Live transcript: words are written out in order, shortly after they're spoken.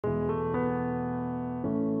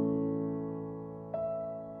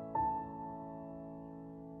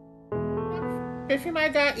perfume I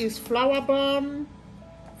got is Flower Bomb.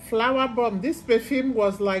 Flower Bomb. This perfume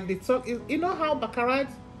was like the top. You know how Baccarat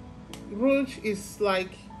Rouge is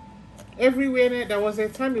like everywhere. There was a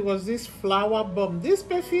time it was this Flower Bomb. This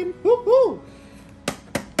perfume, woohoo!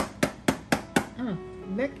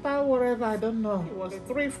 Nectar, whatever, I don't know. It was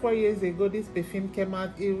 3-4 years ago this perfume came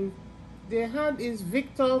out. They had is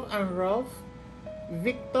Victor and Rolf.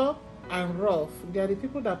 Victor and Rolf. They are the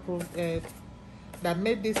people that that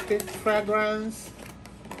made this fragrance.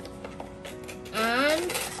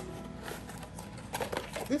 And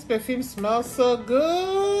this perfume smells so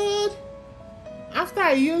good. After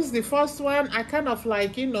I used the first one, I kind of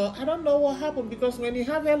like, I don't know what happened, because when you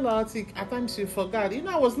have a lot, at times you forgot.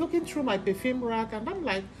 I was looking through my perfume rack and I'm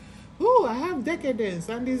like, oh, I have Decadence.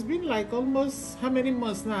 And it's been like almost how many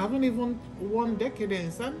months now? I haven't even worn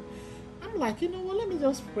Decadence. And I'm like, let me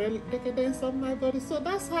just spray Decadence on my body. So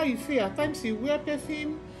that's how you feel. At times you wear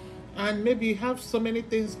perfume and maybe you have so many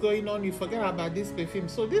things going on, you forget about this perfume.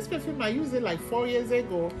 So this perfume, I used it like 4 years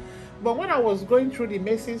ago. But when I was going through the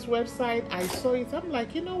Macy's website, I saw it. I'm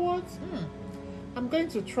like, you know what? I'm going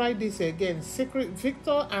to try this again.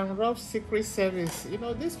 Victor and Rolf Secret Service.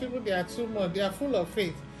 These people, they are too much. They are full of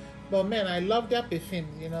faith. But man, I love their perfume,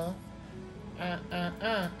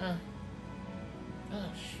 Oh,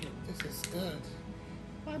 shit. This is good.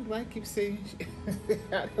 Why do I keep saying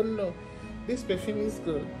I don't know. This perfume is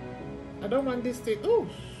good. I don't want this thing. Oh,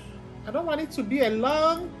 I don't want it to be a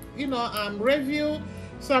long, review.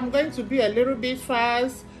 So I'm going to be a little bit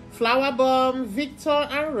fast. Flower Bomb, Victor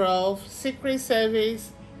and Rolf, Secret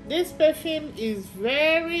Service. This perfume is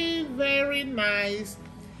very, very nice.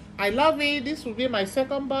 I love it. This will be my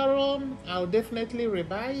second bottle. I'll definitely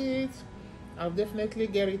rebuy it. I'll definitely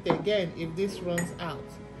get it again if this runs out.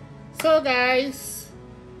 So guys,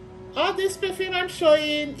 all this perfume I'm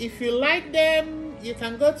showing, if you like them, you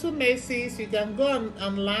can go to Macy's. You can go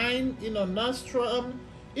online, Nordstrom.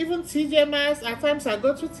 Even TJ Maxx. At times I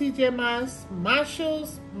go to TJ Maxx,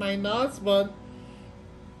 Marshalls, my nuts, but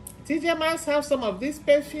TJ Maxx have some of these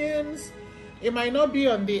perfumes. It might not be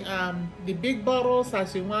on the big bottles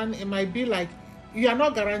as you want. It might be like, you are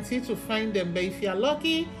not guaranteed to find them, but if you are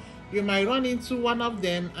lucky, you might run into one of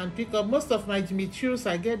them and pick up. Most of my Jimmy Choos,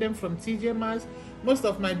 I get them from TJ Maxx. Most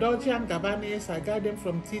of my Dolce & Gabbana, I got them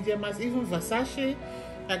from TJ Maxx. Even Versace,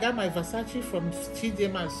 I got my Versace from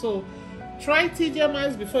TJ Maxx. So try TJ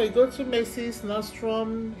Maxx before you go to Macy's,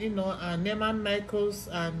 Nordstrom, and Neiman Marcus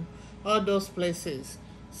and all those places.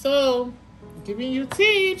 So, giving you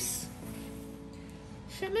tips.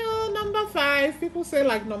 Chanel number 5. People say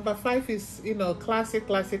like number 5 is, classic.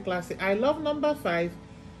 I love number 5.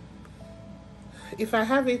 If I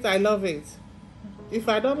have it, I love it. If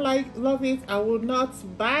I don't love it, I will not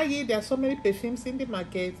buy it. There are so many perfumes in the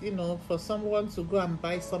market, for someone to go and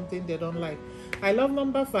buy something they don't like. I love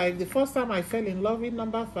number 5. The first time I fell in love with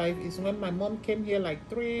number 5 is when my mom came here like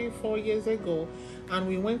 3-4 years ago, and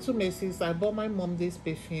we went to Macy's. I bought my mom this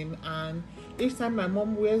perfume, and each time my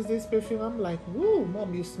mom wears this perfume, I'm like, woo,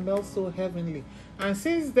 mom, you smell so heavenly. And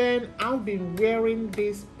since then, I've been wearing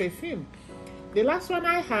this perfume. The last one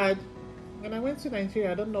I had, when I went to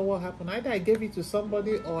Nigeria, I don't know what happened. Either I gave it to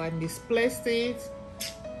somebody or I misplaced it.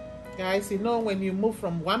 Guys, when you move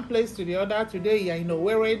from one place to the other, today you're in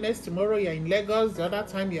Owerri, next tomorrow you're in Lagos, the other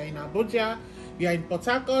time you're in Abuja, you're in Port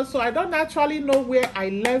Harcourt. So I don't actually know where I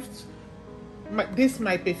left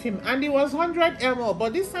my perfume. And it was 100 ml,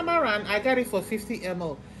 but this time around, I got it for 50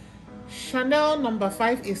 ml. Chanel number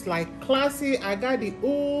 5 is like classy. I got the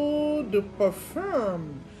eau de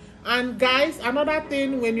perfume. And guys, another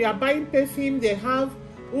thing, when you are buying perfume, they have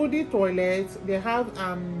eau de toilette, they have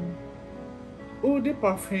eau de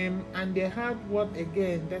perfume, and they have what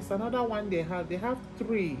again? There's another one they have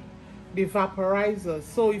 3, the vaporizers.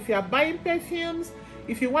 So if you are buying perfumes,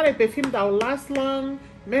 if you want a perfume that will last long,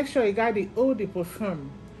 make sure you got the eau de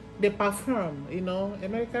perfume. The perfume,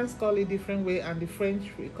 Americans call it different way, and the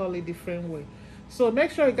French we call it different way. So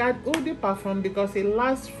make sure you got eau de perfume because it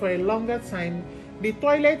lasts for a longer time. The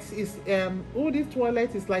toilet is eau de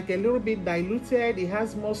toilette is like a little bit diluted. It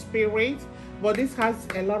has more spirit, but this has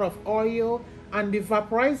a lot of oil. And the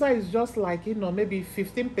vaporizer is just like, maybe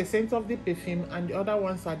 15% of the perfume, and the other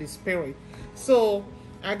ones are the spirit. So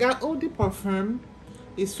I got eau de perfume.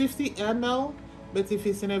 It's 50 ml, but if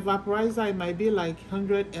it's in a vaporizer, it might be like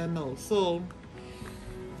 100 ml. So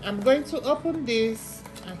I'm going to open this.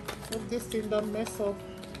 I hope this thing don't mess up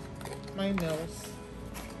my nails.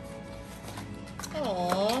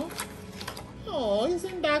 Oh,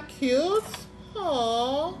 isn't that cute?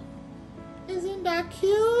 Oh, isn't that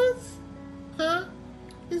cute? Huh?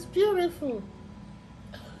 It's beautiful.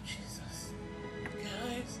 Oh, Jesus.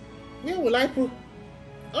 Guys, Where will I put?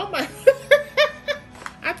 Oh my!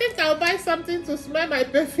 I think I'll buy something to smell my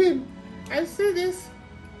perfume. I see this.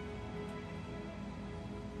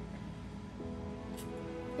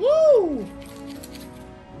 Woo!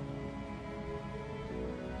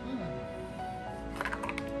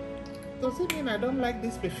 Does it mean I don't like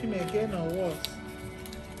this perfume again or what?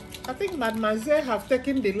 I think Mademoiselle have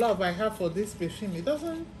taken the love I have for this perfume. It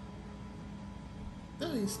doesn't.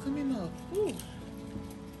 Oh, it's coming up. Ooh.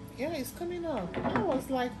 Yeah, it's coming up. I was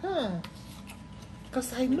like, huh.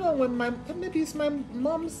 Because I know when maybe it's my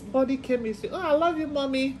mom's body chemistry. Oh, I love you,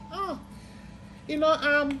 mommy. Oh. You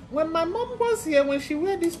know, when my mom was here, when she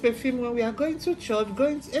wear this perfume, when we are going to church,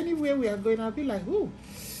 going to anywhere we are going, I'll be like, ooh,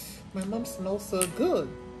 my mom smells so good.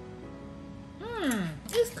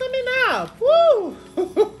 It's coming up. Woo!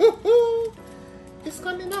 It's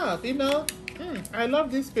coming up, you know. I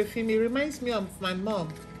love this perfume. It reminds me of my mom.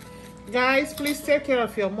 Guys, please take care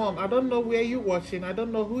of your mom. I don't know where you're watching. I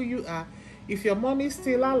don't know who you are. If your mom is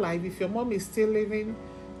still alive, if your mom is still living,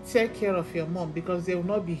 take care of your mom because they will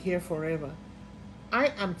not be here forever. I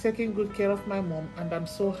am taking good care of my mom and I'm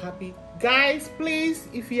so happy. Guys, please,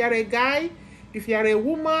 if you are a guy, if you are a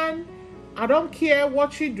woman, I don't care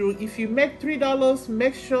what you do. If you make $3,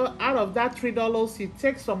 make sure out of that $3, you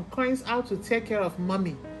take some coins out to take care of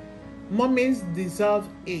mommy. Mummies deserve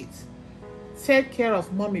it. Take care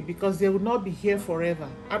of mommy because they will not be here forever.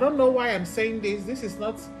 I don't know why I'm saying this. This is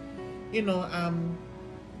not, you know,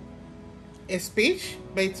 a speech,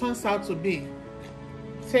 but it turns out to be.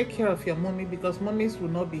 Take care of your mommy because mummies will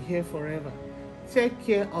not be here forever. Take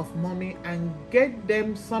care of mommy and get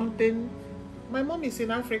them something. My mom is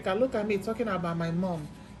in Africa. Look at me talking about my mom.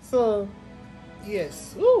 So,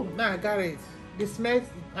 yes. Ooh, now I got it. The smell,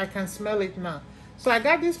 I can smell it now. So I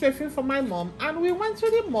got this perfume for my mom and we went to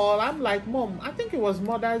the mall. I'm like, Mom, I think it was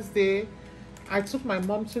Mother's Day. I took my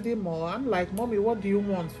mom to the mall. I'm like, Mommy, what do you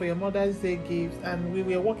want for your Mother's Day gift? And we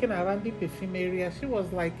were walking around the perfume area. She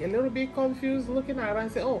was like a little bit confused, looking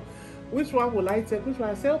around, say, oh, which one will I take? Which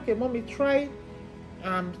one? I say, okay, Mommy, try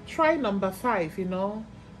number 5, you know.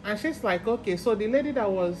 And she's like, okay. So the lady that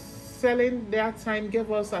was selling that time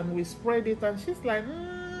gave us and we sprayed it. And she's like,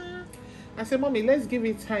 I said, Mommy, let's give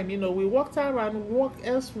it time. You know, we walked around, walked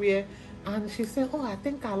elsewhere. And she said, oh, I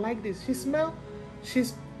think I like this.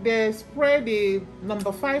 They spray the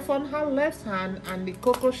number 5 on her left hand and the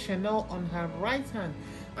Coco Chanel on her right hand.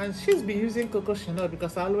 And she's been using Coco Chanel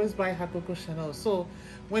because I always buy her Coco Chanel. So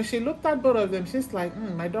when she looked at both of them, she's like,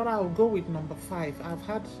 my daughter will go with number 5. I've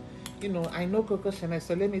had, you know, I know Coco Chanel,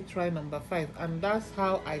 so let me try number 5. And that's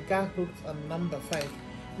how I got hooked on number 5.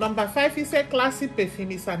 Number 5 is a classic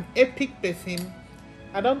perfume. It's an epic perfume.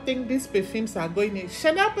 I don't think these perfumes are going in.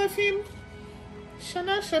 Chanel perfume.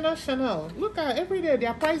 Chanel. Look at every day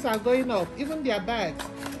their prices are going up, even their bags.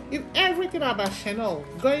 If everything about Chanel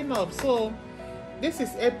going up. So this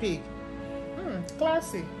is epic.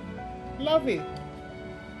 Classy. Love it.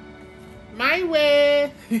 My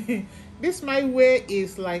Way. This My Way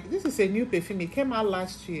is like, this is a new perfume. It came out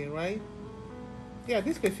last year, right? Yeah,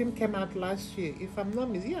 this perfume came out last year. If I'm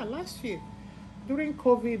not mistaken, yeah, last year. During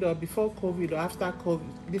COVID or before COVID or after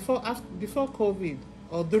COVID. Before COVID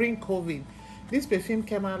or during COVID. This perfume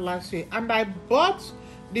came out last year. And I bought,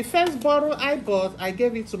 the first bottle I bought, I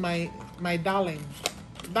gave it to my darling.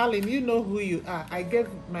 Darling, you know who you are. I gave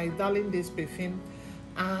my darling this perfume.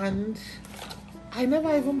 And I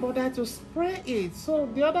never even bothered to spray it. So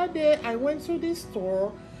the other day, I went to the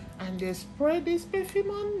store and they sprayed this perfume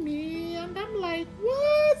on me. And I'm like,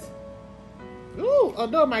 what? Ooh,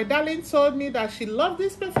 although my darling told me that she loved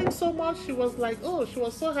this perfume so much, she was like, oh, she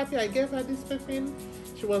was so happy I gave her this perfume.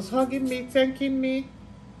 She was hugging me, thanking me.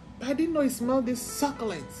 But I didn't know it smelled this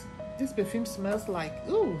succulent. This perfume smells like,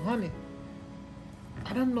 ooh, honey.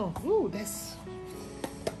 I don't know. Ooh, that's,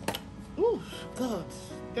 ooh, God.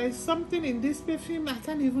 There's something in this perfume. I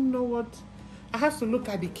can't even know what. I have to look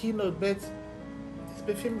at the keynote, but this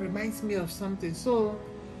perfume reminds me of something. So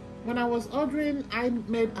when I was ordering, I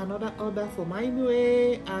made another order for My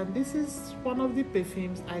Way, and this is one of the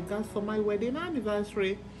perfumes I got for my wedding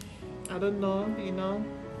anniversary. I don't know, you know,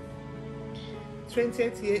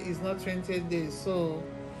 20th year is not 20 days, so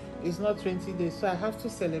it's not 20 days. So I have to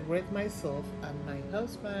celebrate myself and my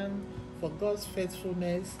husband for God's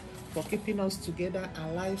faithfulness, for keeping us together,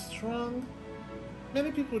 alive, strong.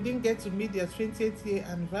 Many people didn't get to meet their 20th year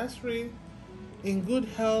anniversary in good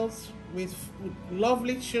health, with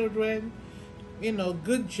lovely children, you know,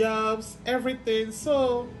 good jobs, everything.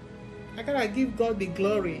 So I gotta give God the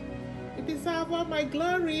glory. It deserves all my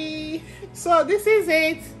glory. So this is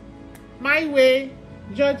it. My Way,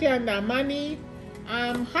 Georgia and Armani.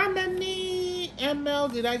 How many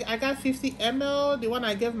ml. I got 50 ml. The one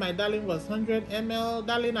I gave my darling was 100 ml.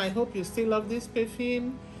 Darling, I hope you still love this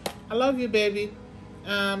perfume. I love you, baby.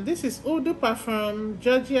 This is Eau de Parfum,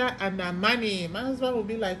 Georgia and Armani. My husband will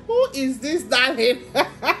be like, who is this, darling?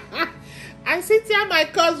 And Cynthia, my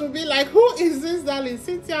cousin, will be like, who is this, darling?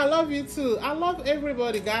 Cynthia, I love you too. I love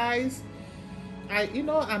everybody, guys.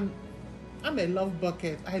 I'm a love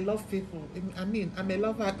bucket. I love people. I mean, I'm a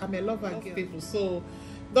lover of people. So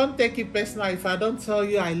don't take it personal if I don't tell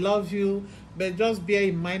you I love you. But just bear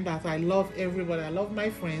in mind that I love everybody. I love my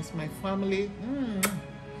friends, my family.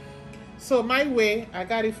 So my way, I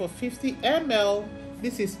got it for 50 ml.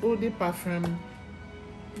 This is Eau de Parfum.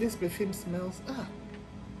 This perfume smells.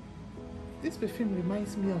 This perfume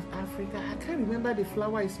reminds me of Africa. I can't remember the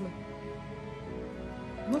flower it smells.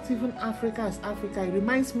 Not even Africa as Africa. It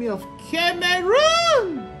reminds me of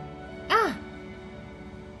Cameroon.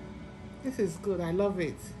 This is good. I love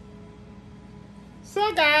it.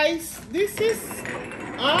 So guys, these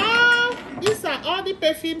are all the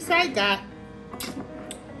perfumes I got.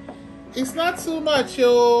 It's not too much,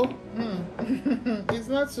 yo. It's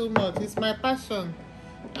not too much. It's my passion.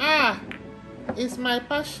 It's my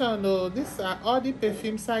passion, though. These are all the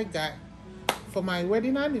perfumes I got for my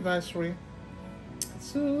wedding anniversary.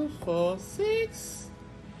 2, 4, 6.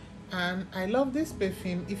 And I love this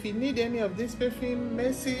perfume. If you need any of this perfume,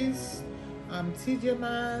 Macy's, TJ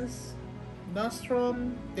Maxx,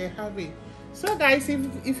 Nordstrom, they have it. So guys,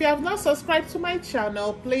 if you have not subscribed to my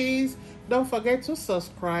channel, please don't forget to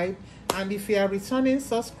subscribe. And if you are a returning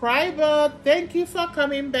subscriber, thank you for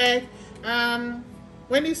coming back.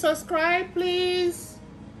 When you subscribe, please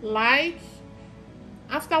like.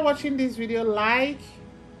 After watching this video, like,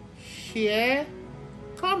 share,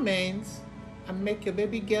 comment, and make your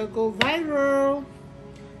baby girl go viral.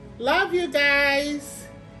 Love you guys,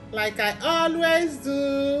 like I always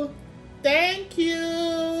do. Thank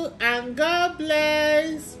you, and God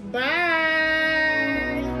bless. Bye.